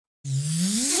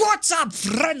What's up,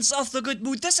 friends of the good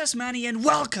mood? This is Manny, and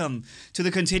welcome to the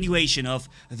continuation of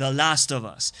The Last of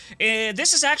Us.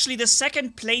 This is actually the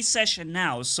second play session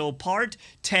now, so part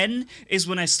 10 is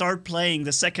when I start playing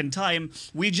the second time.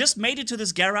 We just made it to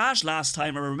this garage last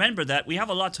time, I remember that. We have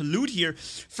a lot to loot here.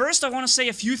 First, I want to say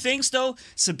a few things, though.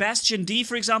 Sebastian D,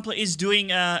 for example, is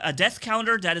doing a death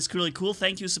counter. That is really cool.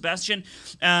 Thank you, Sebastian,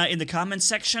 in the comments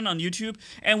section on YouTube.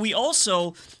 And we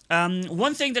also...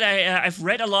 one thing that I've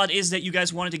read a lot is that you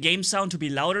guys wanted the game sound to be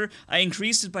louder. I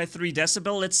increased it by 3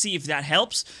 decibel. Let's see if that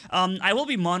helps. I will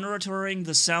be monitoring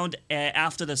the sound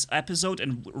after this episode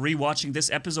and rewatching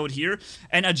this episode here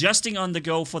and adjusting on the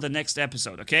go for the next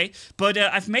episode, okay? But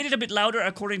I've made it a bit louder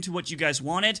according to what you guys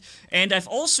wanted, and I've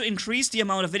also increased the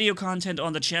amount of video content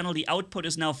on the channel. The output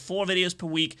is now 4 videos per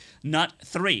week, not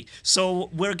 3. So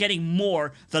we're getting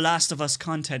more The Last of Us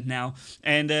content now,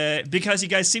 and because you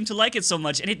guys seem to like it so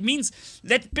much, and it means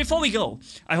that before we go,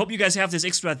 I hope you guys have this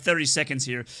extra 30 seconds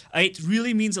here. It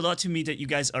really means a lot to me that you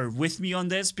guys are with me on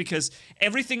this, because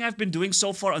everything I've been doing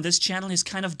so far on this channel has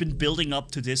kind of been building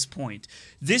up to this point.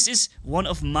 This is one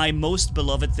of my most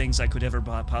beloved things I could ever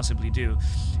possibly do.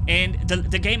 And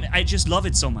the game, I just love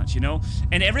it so much, you know?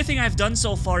 And everything I've done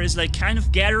so far is like kind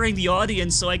of gathering the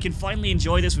audience so I can finally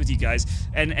enjoy this with you guys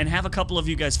and have a couple of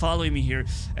you guys following me here.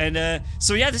 And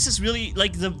so yeah, this is really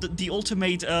like the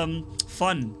ultimate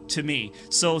fun to me.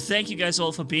 So thank you guys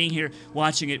all for being here,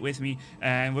 watching it with me,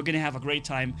 and we're gonna have a great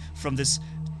time from this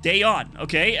day on,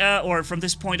 okay? Or from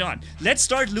this point on. Let's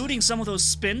start looting some of those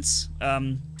spins.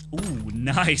 Ooh,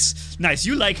 nice. Nice.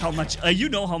 You like how much, you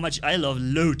know how much I love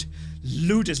loot.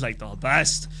 Loot is like the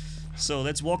best. So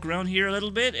let's walk around here a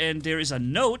little bit, and there is a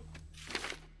note.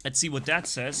 Let's see what that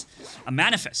says. A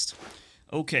manifest.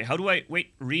 Okay, how do I...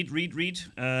 Wait, read.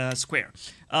 Square.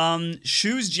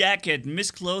 Shoes, jacket,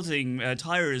 misclothing,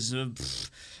 tires.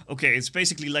 Okay, it's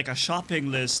basically like a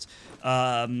shopping list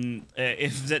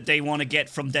if that they want to get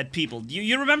from dead people.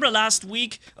 You remember last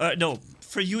week? No,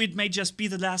 for you it may just be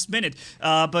the last minute.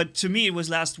 But to me it was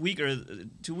last week or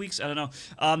 2 weeks, I don't know.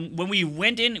 When we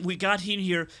went in, we got in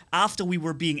here after we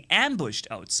were being ambushed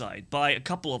outside by a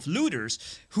couple of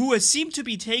looters who seemed to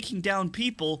be taking down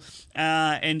people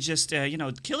and just, you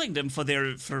know, killing them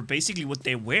for basically what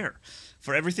they wear.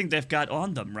 For everything they've got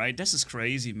on them, right? This is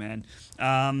crazy, man.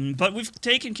 But we've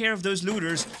taken care of those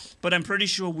looters, but I'm pretty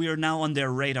sure we are now on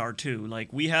their radar too.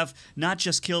 Like, we have not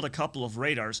just killed a couple of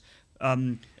raiders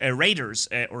or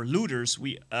looters,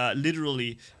 we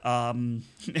literally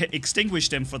extinguished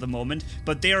them for the moment,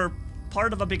 but they are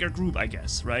part of a bigger group, I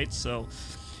guess, right? So,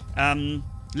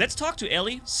 let's talk to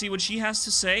Ellie, see what she has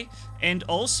to say, and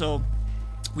also,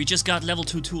 we just got level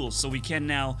 2 tools, so we can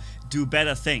now do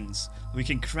better things. We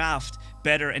can craft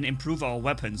better and improve our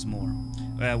weapons more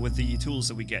with the tools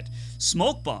that we get.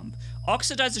 Smoke bomb.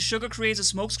 Oxidize the sugar creates a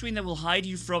smoke screen that will hide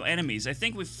you from enemies. I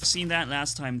think we've seen that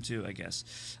last time too, I guess.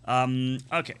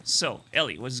 Okay, so,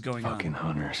 Ellie, what is going on? Fucking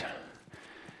hunters.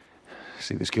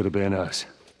 See, this could have been us.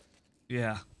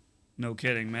 Yeah, no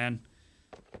kidding, man.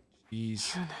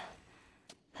 Jeez. Man,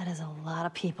 that is a lot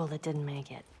of people that didn't make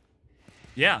it.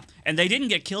 Yeah, and they didn't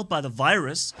get killed by the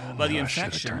virus, by the I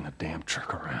infection. should have turned the damn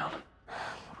truck around.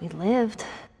 We lived.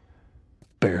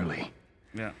 Barely.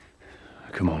 Yeah.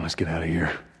 Come on, let's get out of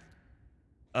here.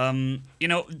 You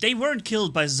know, they weren't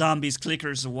killed by zombies,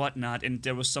 clickers, or whatnot, and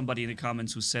there was somebody in the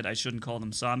comments who said I shouldn't call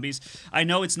them zombies. I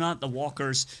know it's not the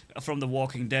walkers from The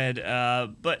Walking Dead,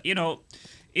 but, you know,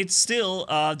 it's still,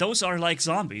 those are like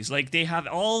zombies. Like, they have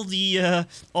all the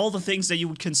things that you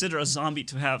would consider a zombie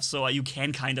to have, so you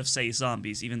can kind of say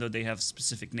zombies, even though they have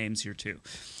specific names here too,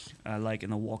 like in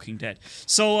The Walking Dead.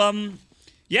 So,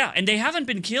 yeah, and they haven't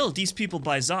been killed, these people,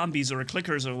 by zombies or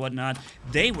clickers or whatnot.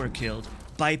 They were killed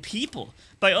by people.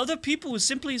 By other people who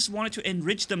simply just wanted to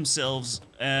enrich themselves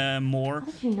more. How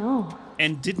did you know?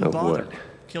 And didn't bother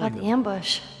killing About them. the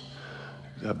ambush.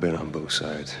 I've been on both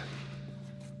sides.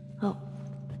 Oh.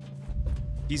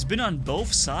 He's been on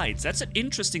both sides. That's an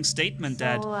interesting statement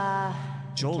that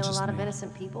Joel kill just a lot made. of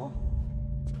innocent people?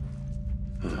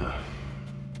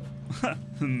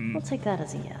 We'll take that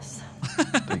as a yes.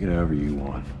 Take it however you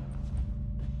want.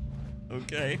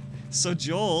 Okay. So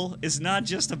Joel is not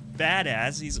just a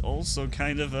badass, he's also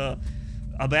kind of a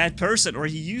bad person, or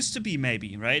he used to be,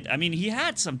 maybe, right? I mean, he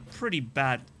had some pretty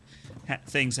bad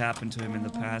things happen to him in the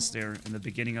past there, in the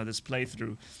beginning of this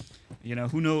playthrough. You know,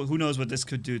 who knows what this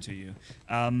could do to you.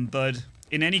 But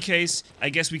in any case, I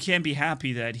guess we can be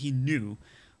happy that he knew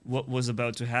what was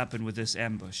about to happen with this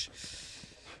ambush.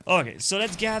 Okay, so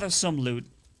let's gather some loot.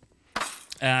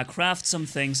 Craft some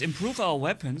things, improve our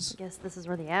weapons. I guess this is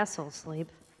where the assholes sleep.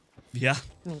 Yeah.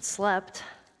 I mean, slept.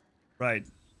 Right.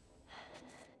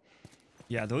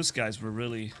 Yeah, those guys were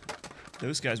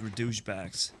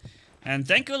douchebags. And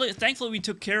thankfully we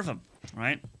took care of them,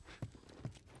 right?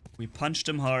 We punched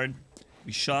them hard,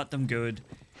 we shot them good,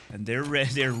 and they're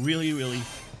really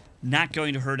not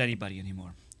going to hurt anybody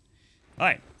anymore.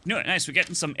 Alright, nice, we're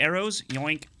getting some arrows,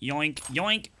 yoink, yoink,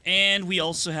 yoink, and we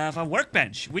also have a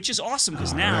workbench, which is awesome,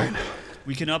 because now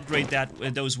we can upgrade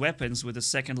those weapons with the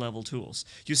second level tools.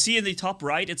 You see in the top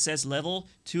right, it says level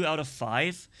 2 out of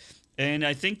 5, and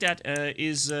I think that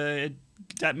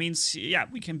that means, yeah,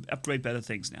 we can upgrade better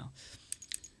things now.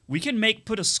 We can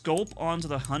put a scope onto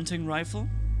the hunting rifle.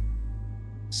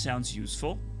 Sounds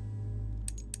useful.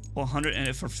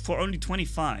 For only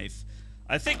 25.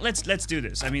 I think let's do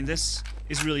this. I mean, this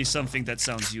is really something that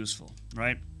sounds useful,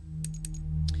 right?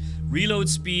 Reload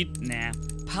speed, nah.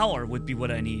 Power would be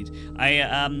what I need.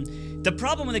 The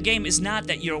problem with the game is not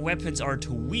that your weapons are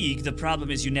too weak. The problem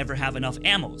is you never have enough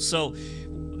ammo. So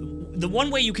the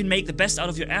one way you can make the best out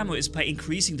of your ammo is by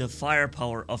increasing the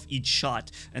firepower of each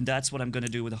shot, and that's what I'm gonna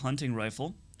do with a hunting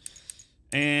rifle.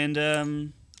 And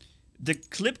the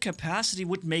clip capacity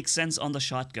would make sense on the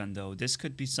shotgun, though. This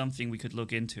could be something we could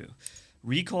look into.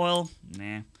 Recoil,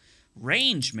 nah.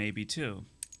 Range, maybe, too.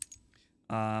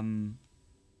 Yeah,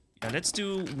 let's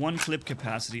do 1 clip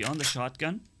capacity on the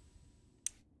shotgun.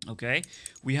 Okay,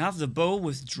 we have the bow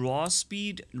with draw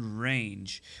speed and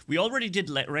range. We already did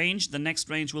range. The next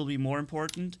range will be more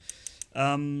important.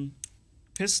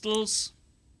 Pistols.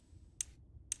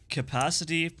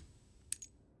 Capacity.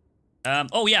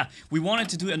 Oh yeah, we wanted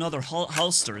to do another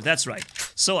holster. That's right.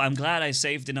 So I'm glad I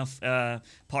saved enough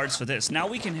parts for this. Now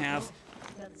we can have...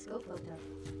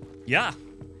 Yeah.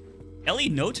 Ellie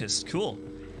noticed. Cool.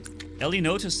 Ellie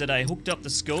noticed that I hooked up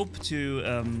the scope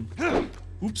to...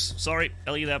 Oops, sorry,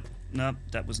 Ellie, that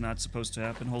was not supposed to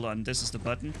happen. Hold on, this is the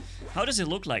button. How does it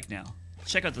look like now?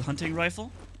 Check out the hunting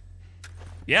rifle.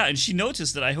 Yeah, and she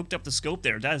noticed that I hooked up the scope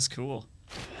there. That is cool.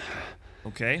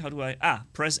 Okay, how do I...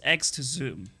 press X to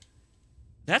zoom.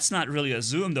 That's not really a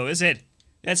zoom, though, is it?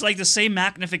 It's like the same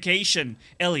magnification.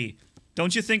 Ellie,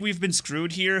 don't you think we've been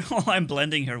screwed here? Oh, I'm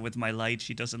blending her with my light.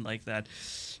 She doesn't like that.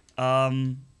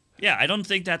 Yeah, I don't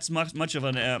think that's much of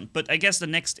an... but I guess the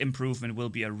next improvement will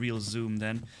be a real zoom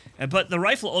then. But the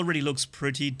rifle already looks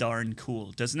pretty darn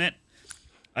cool, doesn't it?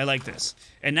 I like this.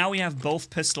 And now we have both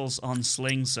pistols on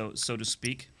sling, so to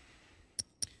speak.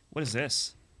 What is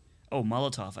this? Oh,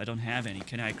 Molotov. I don't have any.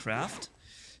 Can I craft?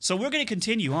 So we're going to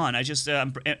continue on. I just...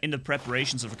 in the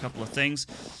preparations of a couple of things.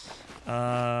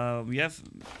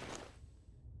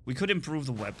 We could improve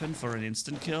the weapon for an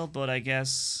instant kill, but I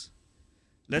guess...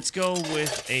 Let's go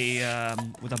with a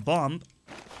bomb.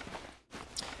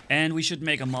 And we should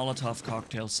make a Molotov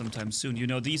cocktail sometime soon. You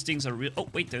know, these things are real... Oh,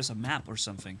 wait, there's a map or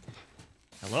something.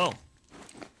 Hello.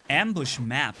 Ambush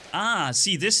map. Ah,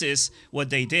 see, this is what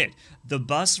they did. The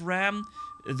bus ram,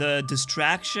 the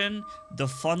distraction, the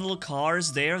funnel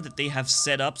cars there that they have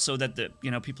set up so that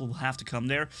people will have to come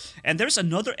there. And there's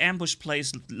another ambush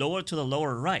place lower to the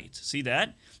lower right. See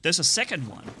that? There's a second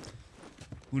one.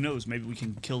 Who knows, maybe we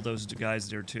can kill those guys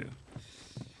there too.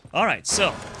 Alright,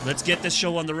 so, let's get this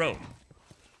show on the road.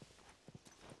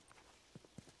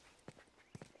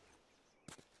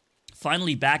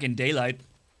 Finally back in daylight.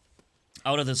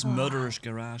 Out of this murderous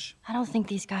garage. I don't think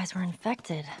these guys were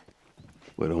infected.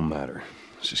 Well, it don't matter.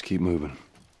 Let's just keep moving.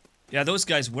 Yeah, those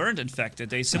guys weren't infected.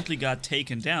 They simply got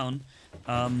taken down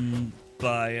by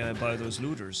those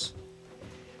looters.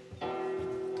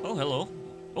 Oh, hello.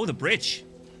 Oh, the bridge.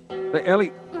 Hey,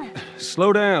 Ellie,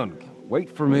 slow down. Wait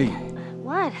for me.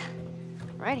 What?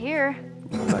 Right here.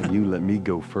 How about you let me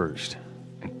go first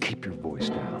and keep your voice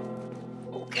down?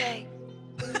 Okay.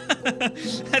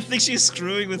 I think she's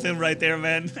screwing with him right there,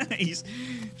 man.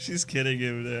 She's kidding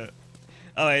him there.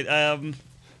 Alright,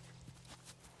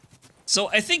 so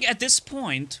I think at this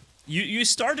point, you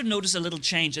start to notice a little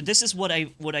change, and this is what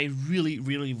I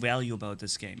really value about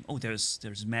this game. Oh,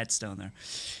 there's mats down there.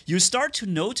 You start to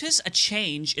notice a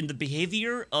change in the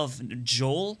behavior of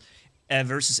Joel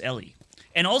versus Ellie,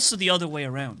 and also the other way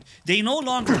around. They no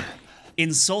longer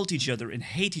insult each other and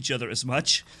hate each other as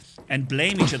much, and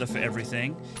blame each other for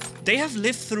everything. They have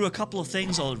lived through a couple of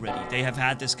things already. They have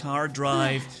had this car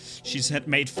drive. She's had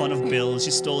made fun of Bill.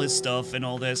 She stole his stuff and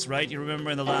all this, right? You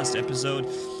remember in the last episode,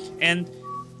 and.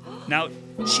 Now,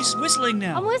 she's whistling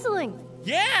now. I'm whistling.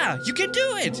 Yeah, you can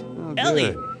do it. Oh,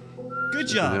 Ellie, good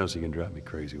job. Something else you can drive me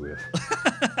crazy with.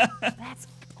 That's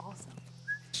awesome.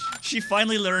 She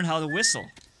finally learned how to whistle.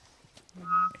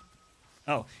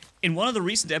 Oh, in one of the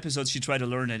recent episodes, she tried to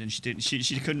learn it and she didn't.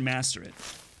 She couldn't master it.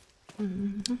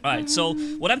 All right. So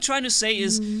what I'm trying to say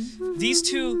is, these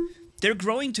two, they're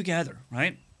growing together,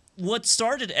 right? what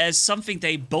started as something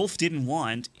they both didn't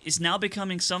want is now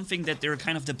becoming something that they're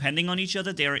kind of depending on each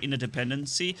other. They are in a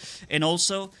dependency, and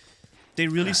also they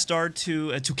really start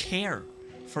to care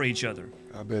for each other.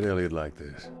 I bet Elliot liked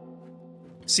this.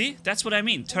 See, that's what I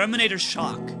mean. Terminator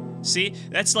shock. See,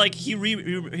 that's like he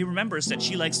remembers that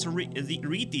she likes to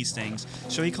read these things,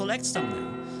 so he collects them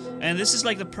now. And this is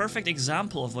like the perfect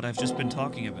example of what I've just been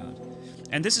talking about.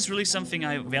 And this is really something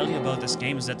I value about this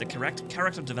game, is that the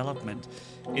character development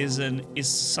is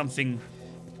something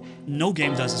no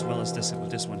game does as well as this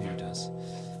one here does.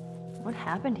 What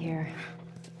happened here?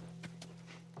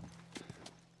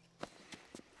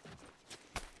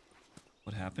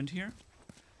 What happened here?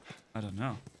 I don't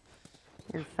know.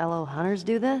 Your fellow hunters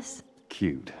do this?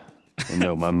 Cute. They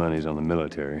know my money's on the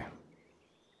military.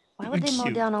 Why would they mow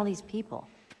Cute. down all these people?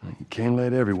 You can't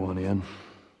let everyone in.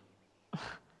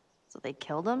 So they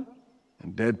killed them?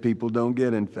 And dead people don't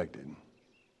get infected.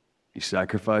 You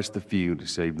sacrifice the few to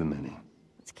save the many.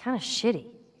 It's kind of shitty.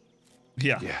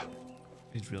 Yeah. Yeah.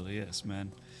 It really is,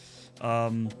 man.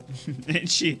 And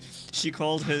she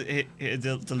called the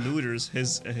looters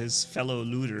his fellow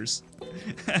looters.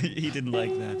 He didn't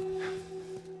like that.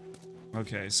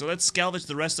 Okay, so let's salvage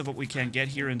the rest of what we can get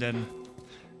here and then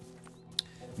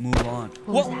move on.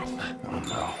 What was that? Oh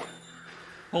no.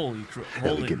 Holy crap!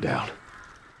 Ellie, get down.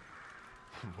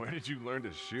 Where did you learn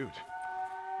to shoot?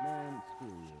 Man, screw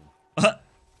you.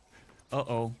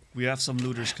 Uh-oh, we have some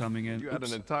looters coming in. You had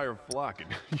an entire flock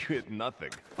and you hit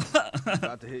nothing.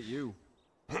 About to hit you.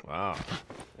 Wow.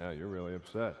 Yeah, you're really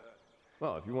upset.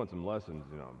 Well, if you want some lessons,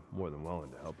 you know, I'm more than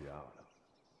willing to help you out.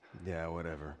 Yeah,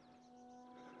 whatever.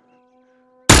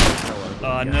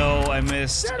 Oh no, I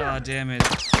missed. Ah, damn it.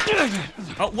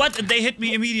 Oh, what? They hit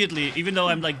me immediately, even though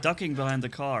I'm like ducking behind the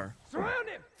car. Surround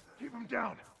him! Keep him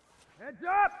down! Heads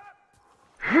up!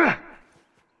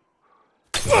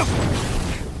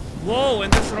 Whoa,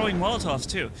 and they're throwing Molotovs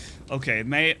too. Okay,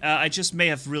 I just may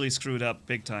have really screwed up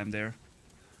big time there.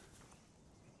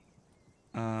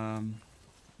 Do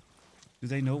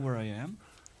they know where I am?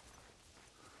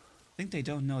 I think they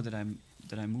don't know that I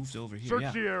moved over here. Search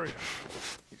Yeah. the area.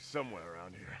 He's somewhere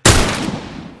around here.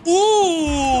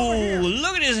 Ooh!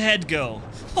 Look at his head go.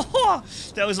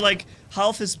 That was like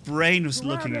half his brain was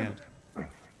looking at.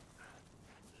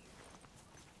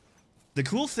 The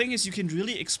cool thing is you can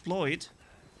really exploit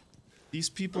these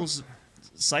people's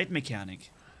sight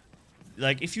mechanic.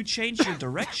 Like, if you change your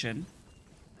direction,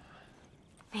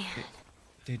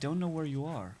 they don't know where you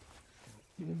are.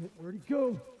 Where'd he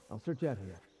go? I'll search out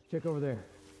here. Check over there.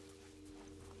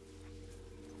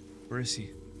 Where is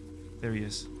he? There he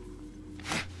is.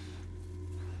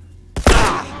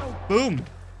 Boom!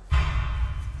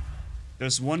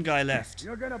 There's one guy left.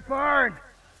 You're gonna burn!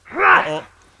 Uh-oh.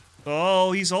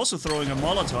 Oh, he's also throwing a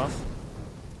Molotov.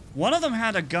 One of them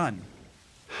had a gun.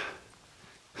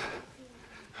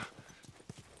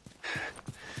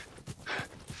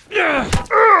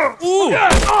 Ooh!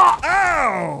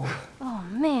 Ow! Oh,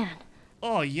 man.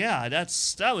 Oh yeah, that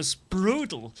was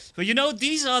brutal. But you know,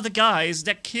 these are the guys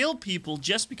that kill people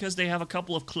just because they have a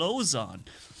couple of clothes on.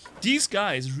 These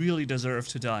guys really deserve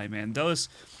to die, man. Those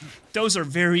are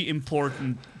very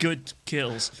important, good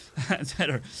kills that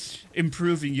are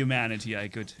improving humanity. I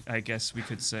guess we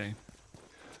could say.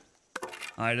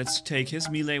 All right, let's take his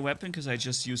melee weapon because I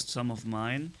just used some of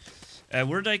mine.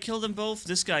 Where did I kill them both?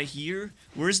 This guy here.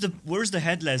 Where's the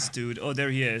headless dude? Oh,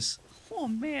 there he is. Oh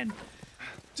man,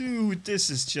 dude, this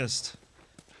is just.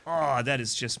 Oh, that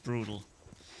is just brutal.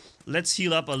 Let's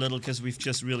heal up a little because we've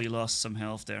just really lost some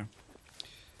health there.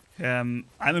 I'm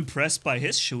impressed by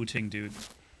his shooting, dude.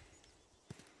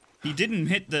 He didn't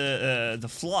hit the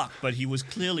flock, but he was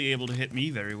clearly able to hit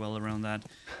me very well around that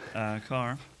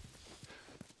car.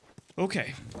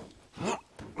 Okay.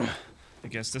 I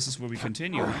guess this is where we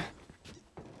continue.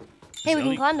 Hey, we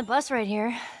Ellie- can climb the bus right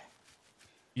here.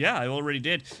 Yeah, I already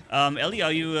did. Ellie,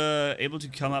 are you able to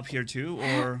come up here too,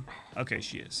 or? Okay,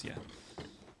 she is. Yeah.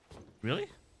 Really?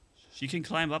 She can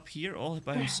climb up here all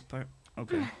by herself.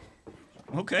 Okay.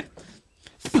 Okay.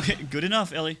 Good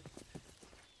enough, Ellie.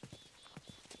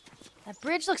 That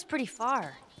bridge looks pretty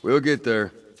far. We'll get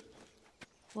there.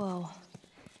 Whoa.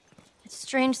 It's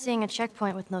strange seeing a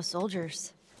checkpoint with no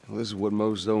soldiers. Well, this is what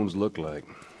most zones look like.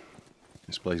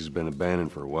 This place has been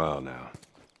abandoned for a while now.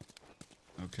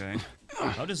 Okay.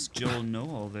 How does Joel know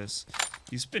all this?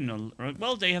 He's been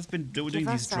well. They have been doing Give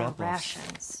these us our drop-offs.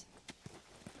 rations.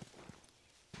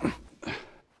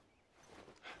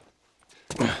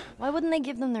 Why wouldn't they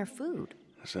give them their food?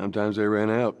 Sometimes they ran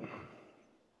out.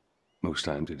 Most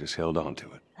times they just held on to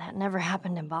it. That never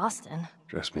happened in Boston.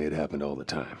 Trust me, it happened all the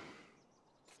time.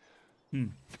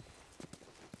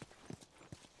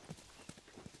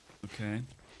 Okay.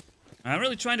 I'm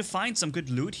really trying to find some good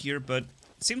loot here, but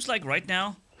it seems like right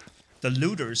now the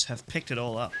looters have picked it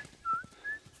all up.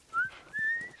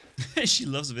 She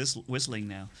loves whistling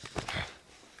now.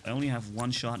 I only have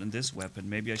one shot in this weapon.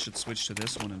 Maybe I should switch to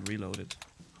this one and reload it.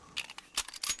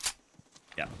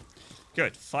 Yeah.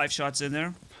 Good. 5 shots in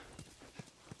there.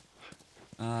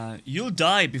 You'll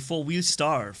die before we'll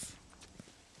starve.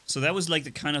 So that was like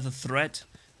the kind of the threat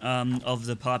of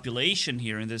the population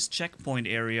here in this checkpoint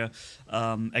area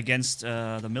against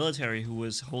the military who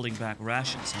was holding back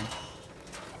rations, huh?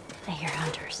 I hear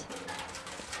hunters.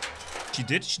 She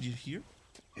did? She did hear?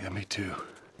 Yeah, me too.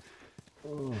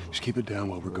 Just keep it down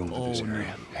while we're going through this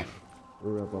area. Okay?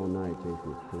 We're up all night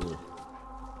chasing this tour.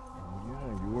 Oh,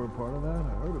 yeah, you were a part of that? I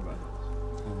heard about this.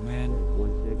 Oh, man.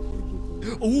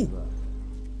 Oh!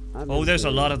 Oh, there's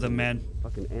a lot of them, man.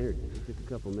 Fucking energy. It took a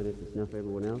couple minutes to snuff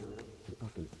everyone else. And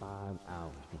fucking 5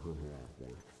 hours to hunt her ass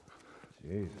down.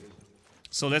 Jesus.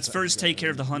 So let's first take care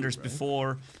of the hunters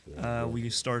before we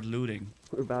start looting.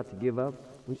 We're about to give up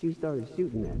when she started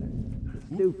shooting at us.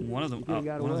 Stupid. One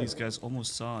of these guys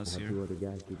almost saw us here. 2 other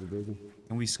guys keep her busy.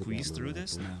 Can we squeeze through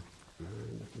this? No.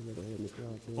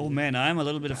 Oh man, I'm a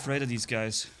little bit afraid of these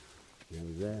guys. That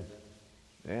was that.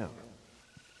 Damn. Well,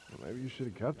 maybe you should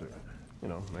have kept her. You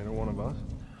know, made her one of us.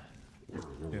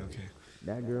 Yeah, okay.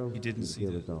 That girl, He didn't see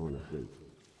killed that. us all in her sleep.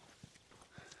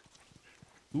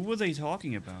 Who were they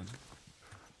talking about?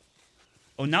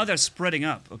 Oh, now they're spreading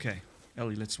up. Okay.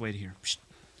 Ellie, let's wait here. Psst.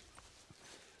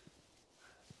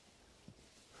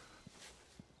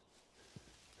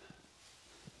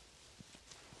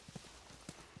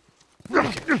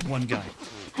 Okay, one guy.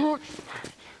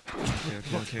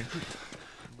 Okay.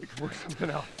 We can work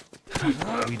something out.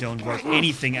 We don't work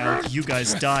anything out. You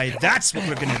guys die. That's what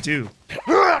we're gonna do.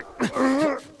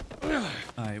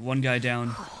 Alright, one guy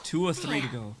down. 2 or 3 to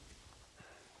go.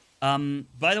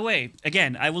 By the way,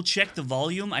 again, I will check the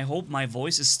volume. I hope my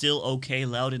voice is still okay,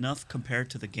 loud enough compared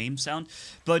to the game sound.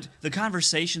 But the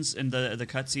conversations and the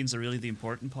cutscenes are really the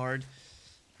important part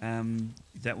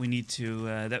that we need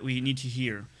to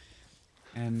hear.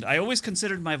 And I always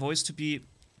considered my voice to be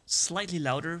slightly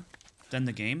louder than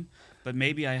the game, but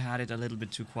maybe I had it a little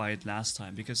bit too quiet last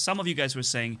time because some of you guys were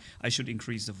saying I should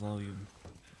increase the volume.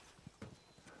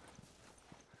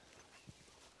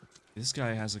 This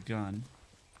guy has a gun.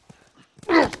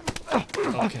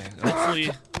 Okay,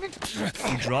 hopefully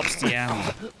he drops the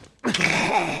ammo.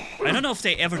 I don't know if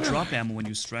they ever drop ammo when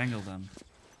you strangle them.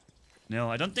 No,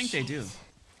 I don't think they do.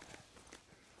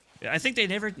 I think they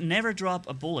never drop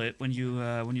a bullet when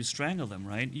you strangle them,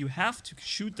 right? You have to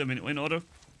shoot them in order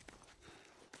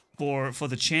for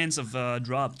the chance of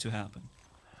drop to happen.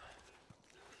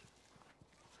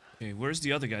 Okay, where's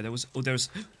the other guy? That was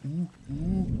there's ooh,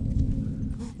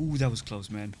 that was close,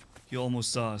 man. He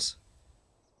almost saw us.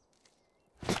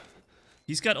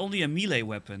 He's got only a melee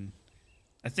weapon.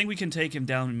 I think we can take him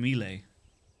down in melee.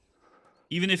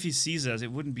 Even if he sees us,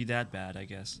 it wouldn't be that bad, I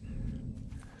guess.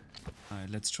 Alright,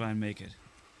 let's try and make it.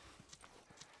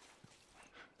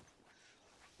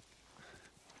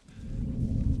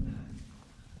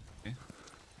 Okay.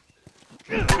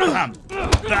 Bam!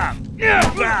 Bam!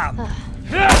 Bam!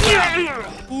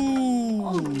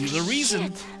 Ooh!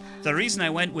 The reason I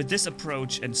went with this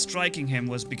approach and striking him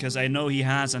was because I know he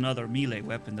has another melee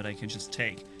weapon that I can just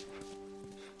take.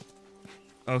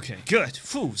 Okay, good.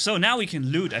 Phew, so now we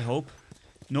can loot, I hope.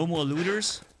 No more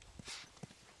looters.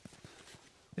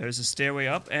 There's a stairway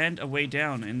up and a way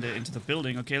down into the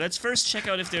building. Okay, let's first check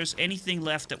out if there's anything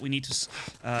left that we need to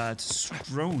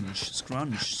scrounge,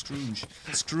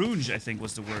 I think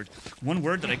was the word. One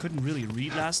word that I couldn't really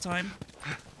read last time.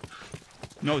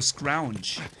 No,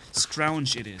 scrounge.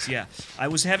 Scrounge it is, yeah. I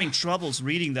was having troubles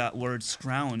reading that word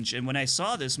scrounge, and when I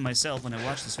saw this myself, when I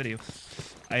watched this video,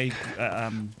 I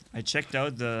checked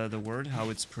out the word, how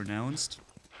it's pronounced,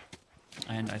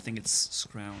 and I think it's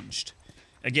scrounged.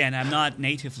 Again, I'm not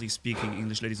natively speaking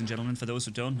English, ladies and gentlemen, for those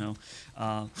who don't know.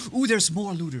 Ooh, there's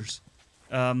more looters.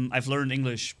 I've learned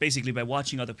English basically by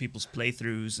watching other people's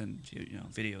playthroughs and, you know,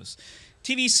 videos.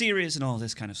 TV series and all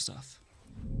this kind of stuff.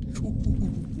 Ooh,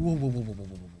 whoa, whoa, whoa, whoa, whoa,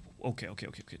 whoa. Okay.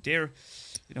 There,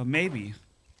 you know, maybe.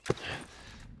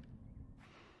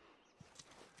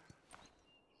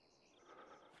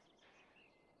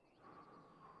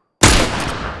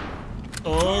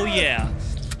 Oh, yeah.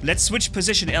 Let's switch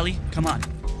position, Ellie. Come on.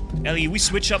 Ellie, we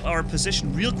switch up our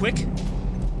position real quick,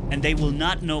 and they will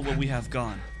not know where we have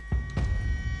gone.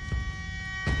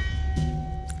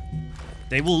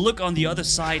 They will look on the other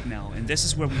side now, and this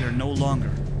is where we are no longer.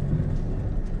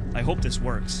 I hope this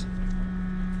works.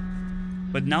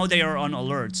 But now they are on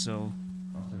alert, so...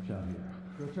 I'll search out here.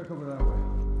 Go check over that way.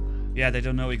 Yeah, they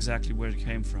don't know exactly where it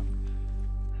came from.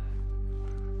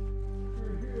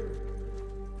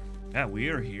 Yeah, we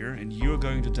are here, and you're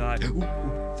going to die. Ooh,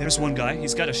 ooh, there's one guy.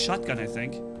 He's got a shotgun, I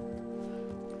think.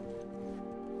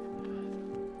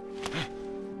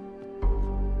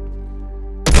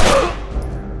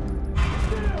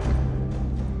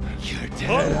 You're dead.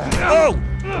 Oh!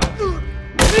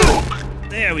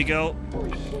 There we go.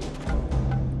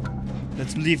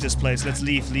 Let's leave this place. Let's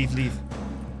leave, leave.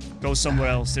 Go somewhere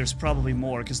else. There's probably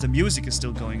more, because the music is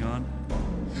still going on.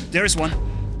 There's one.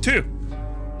 Two.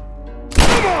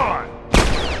 Come on!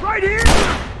 Right here!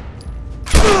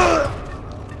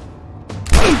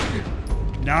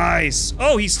 Nice!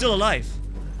 Oh, he's still alive.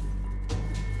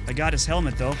 I got his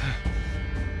helmet, though.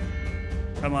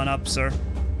 Come on up, sir.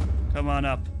 Come on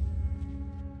up.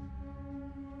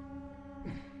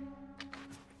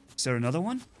 Is there another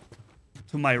one?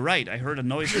 To my right, I heard a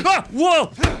noise. Ah!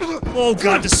 Whoa! Oh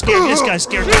god, this guy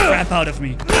scared the crap out of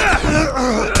me.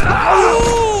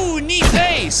 Ooh, knee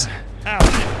face! Ow.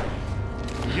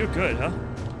 You're good, huh?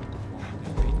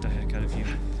 Beat the heck out of you.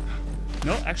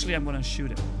 No, actually, I'm gonna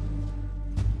shoot him.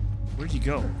 Where'd he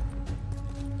go?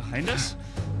 Behind us?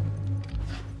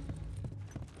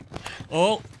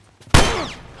 Oh.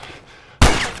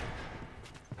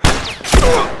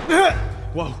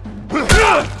 Whoa.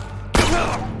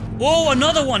 Whoa,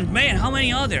 another one! Man, how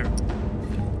many are there?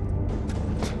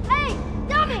 Hey,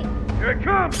 dummy! Here it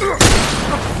comes!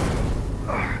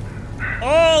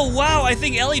 Oh, wow, I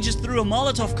think Ellie just threw a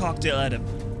Molotov cocktail at him.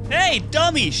 Hey,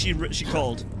 dummy, she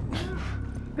called.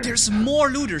 There's more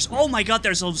looters. Oh my god,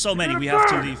 there's so many. We have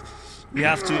to leave. We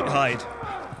have to hide.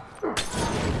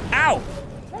 Ow!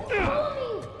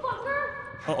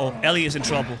 Uh-oh, Ellie is in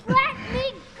trouble. Let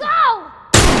me go!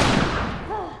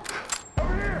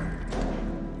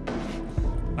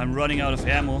 I'm running out of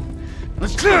ammo.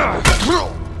 Let's go!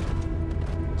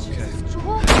 Okay.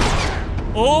 Joel?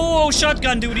 Oh,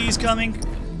 shotgun duty is coming.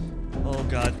 Oh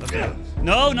god, okay.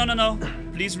 No.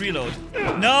 Please reload.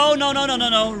 No.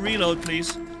 Reload,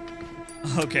 please.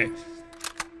 Okay.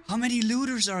 How many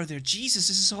looters are there? Jesus,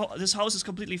 this house is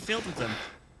completely filled with them.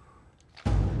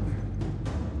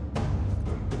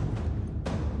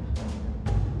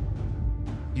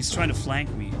 He's trying to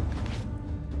flank me.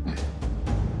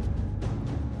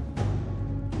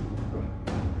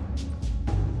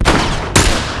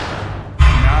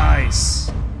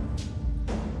 Nice.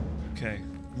 Okay,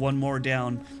 one more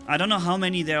down. I don't know how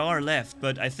many there are left,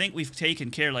 but I think we've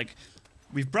taken care, like,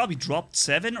 we've probably dropped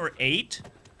 7 or 8.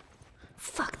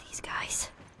 Fuck these guys.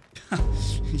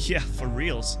 Yeah, for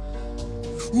reals.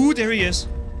 Ooh, there he is.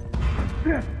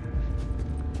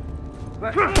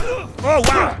 Oh,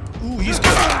 wow. Ooh, he's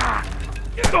good.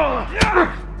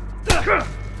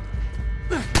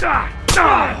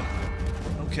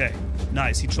 Okay,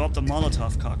 nice. He dropped a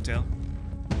Molotov cocktail.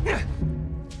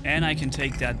 And I can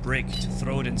take that brick to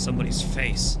throw it in somebody's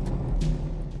face.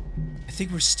 I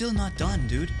think we're still not done,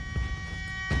 dude.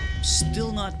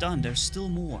 Still not done. There's still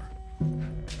more.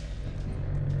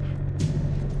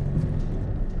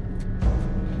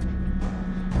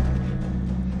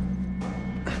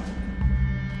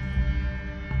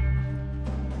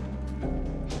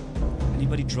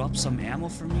 Anybody drop some ammo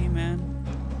for me, man?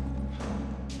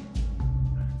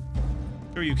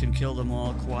 Sure, you can kill them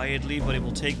all quietly, but it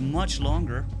will take much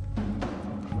longer.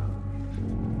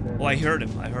 Oh, I heard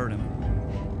him.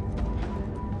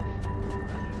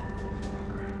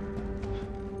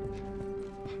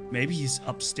 Maybe he's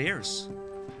upstairs.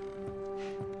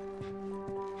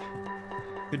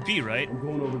 Could be, right? I'm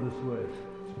going over this way.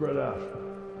 Spread out.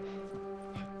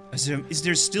 Is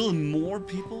there still more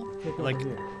people? Like,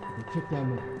 Here. Check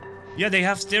down there. yeah,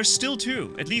 there's still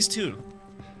 2. At least 2.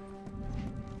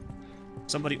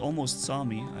 Somebody almost saw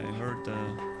me. I heard the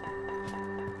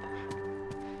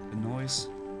noise.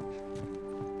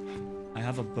 I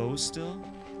have a bow still.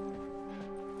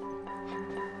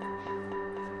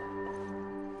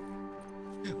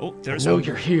 Oh, there's one.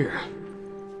 You're here.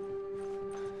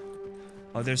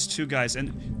 Oh, there's 2 guys,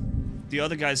 and the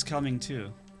other guy's coming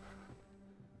too.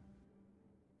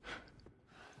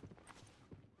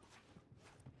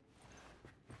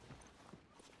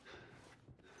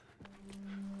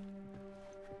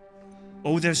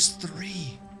 Oh, there's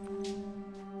 3.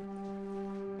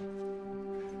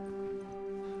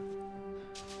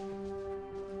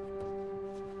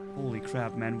 Holy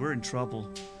crap, man, we're in trouble.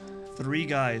 3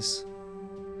 guys.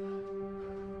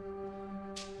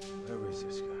 Where is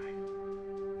this guy?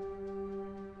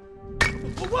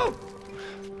 Whoa!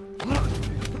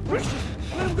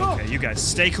 Let him go! Okay, you guys,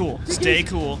 stay cool. Stay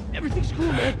cool. Everything's cool,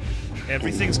 man.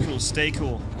 Everything's cool. Stay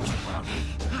cool.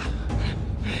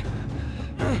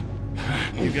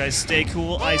 You You guys stay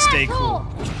cool, I stay cool.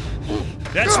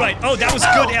 That's right. Oh, that was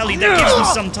good, Ellie. That gives me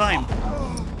some time.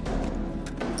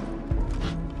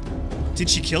 Did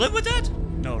she kill it with that?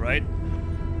 No, right?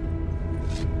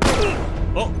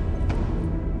 Oh.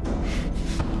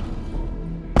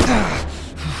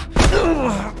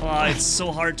 Oh, it's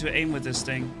so hard to aim with this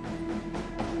thing.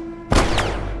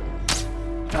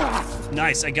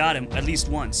 Nice, I got him at least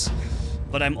once.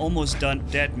 But I'm almost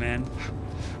dead, man.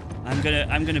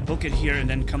 I'm gonna book it here and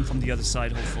then come from the other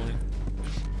side, hopefully.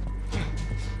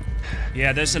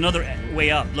 Yeah, there's another way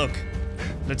up. Look.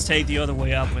 Let's take the other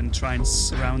way up and try and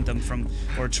surround them from,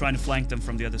 or try to flank them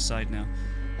from the other side now.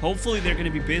 Hopefully they're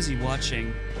gonna be busy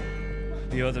watching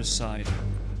the other side.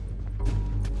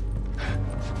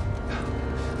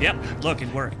 Yep, look,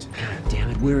 it worked. God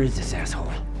damn it, where is this asshole?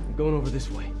 I'm going over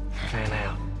this way. Fan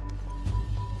out.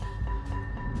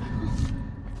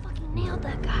 Fucking nailed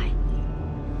that guy.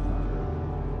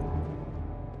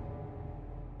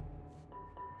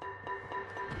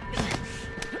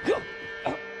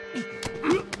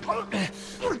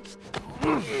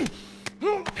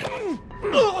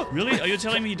 Really? Are you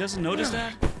telling me he doesn't notice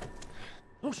that?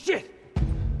 Oh shit!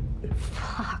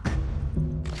 Fuck.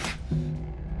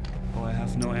 Oh, I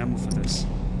have no ammo for this.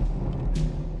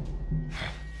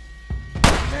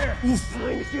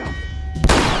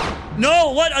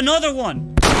 No, what? Another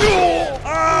one!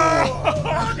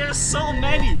 Oh, there's so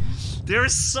many!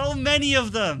 There's so many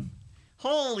of them!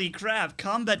 Holy crap,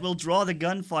 combat will draw the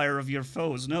gunfire of your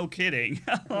foes, no kidding.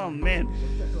 Oh man.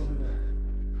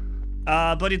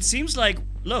 But it seems like,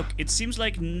 look, it seems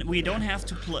like we don't have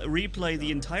to replay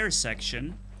the entire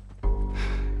section.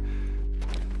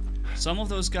 Some of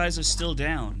those guys are still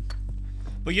down.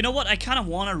 But you know what? I kind of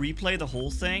want to replay the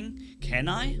whole thing. Can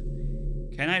I?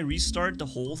 Can I restart the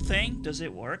whole thing? Does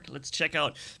it work? Let's check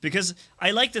out. Because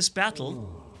I like this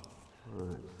battle.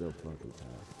 Still fucking tired.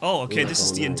 Oh, okay, this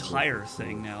is the entire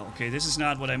thing now. Okay, this is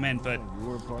not what I meant, but...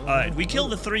 we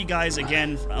killed the 3 guys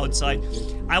again outside.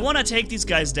 I want to take these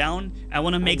guys down, I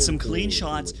want to make some clean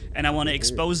shots, and I want to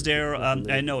expose their...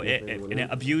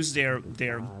 abuse their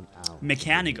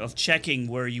mechanic of checking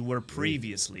where you were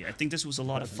previously. I think this was a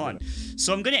lot of fun.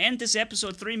 So I'm gonna end this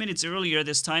episode 3 minutes earlier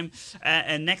this time,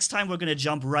 and next time we're gonna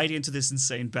jump right into this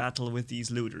insane battle with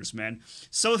these looters, man.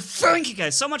 So thank you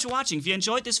guys so much for watching. If you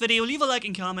enjoyed this video, leave a like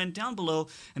and comment down below,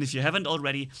 and if you haven't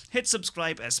already, hit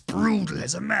subscribe, as brutal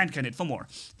as a man can hit for more.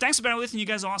 Thanks for bearing with me, you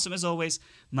guys are awesome as always.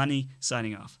 Manni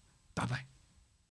signing off. Bye bye.